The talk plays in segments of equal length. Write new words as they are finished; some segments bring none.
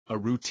A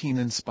routine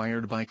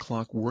inspired by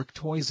clockwork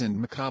toys and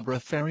macabre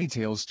fairy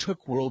tales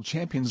took world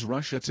champions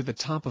Russia to the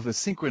top of a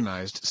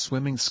synchronized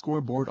swimming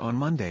scoreboard on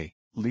Monday,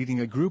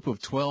 leading a group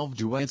of 12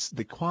 duets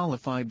that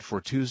qualified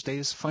for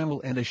Tuesday's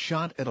final and a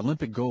shot at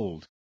Olympic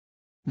gold.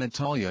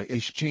 Natalia,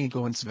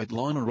 Ishchenko and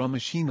Svetlana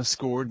Romashina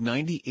scored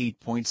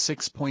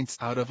 98.6 points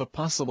out of a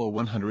possible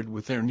 100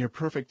 with their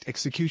near-perfect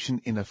execution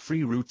in a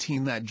free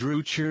routine that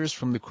drew cheers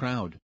from the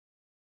crowd.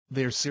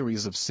 Their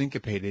series of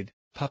syncopated,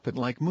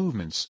 puppet-like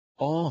movements,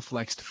 all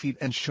flexed feet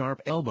and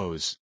sharp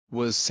elbows,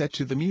 was set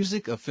to the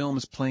music of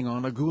films playing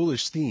on a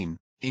ghoulish theme,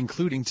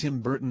 including Tim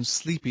Burton's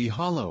Sleepy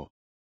Hollow.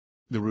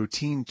 The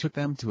routine took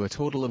them to a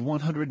total of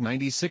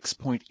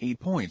 196.8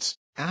 points,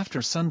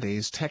 after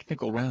Sunday's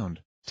technical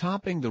round,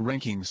 topping the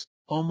rankings,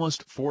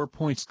 almost 4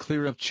 points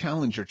clear of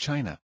challenger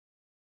China.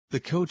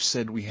 The coach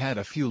said we had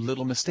a few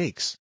little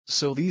mistakes,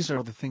 so these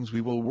are the things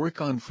we will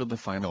work on for the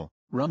final,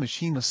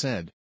 Romashina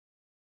said.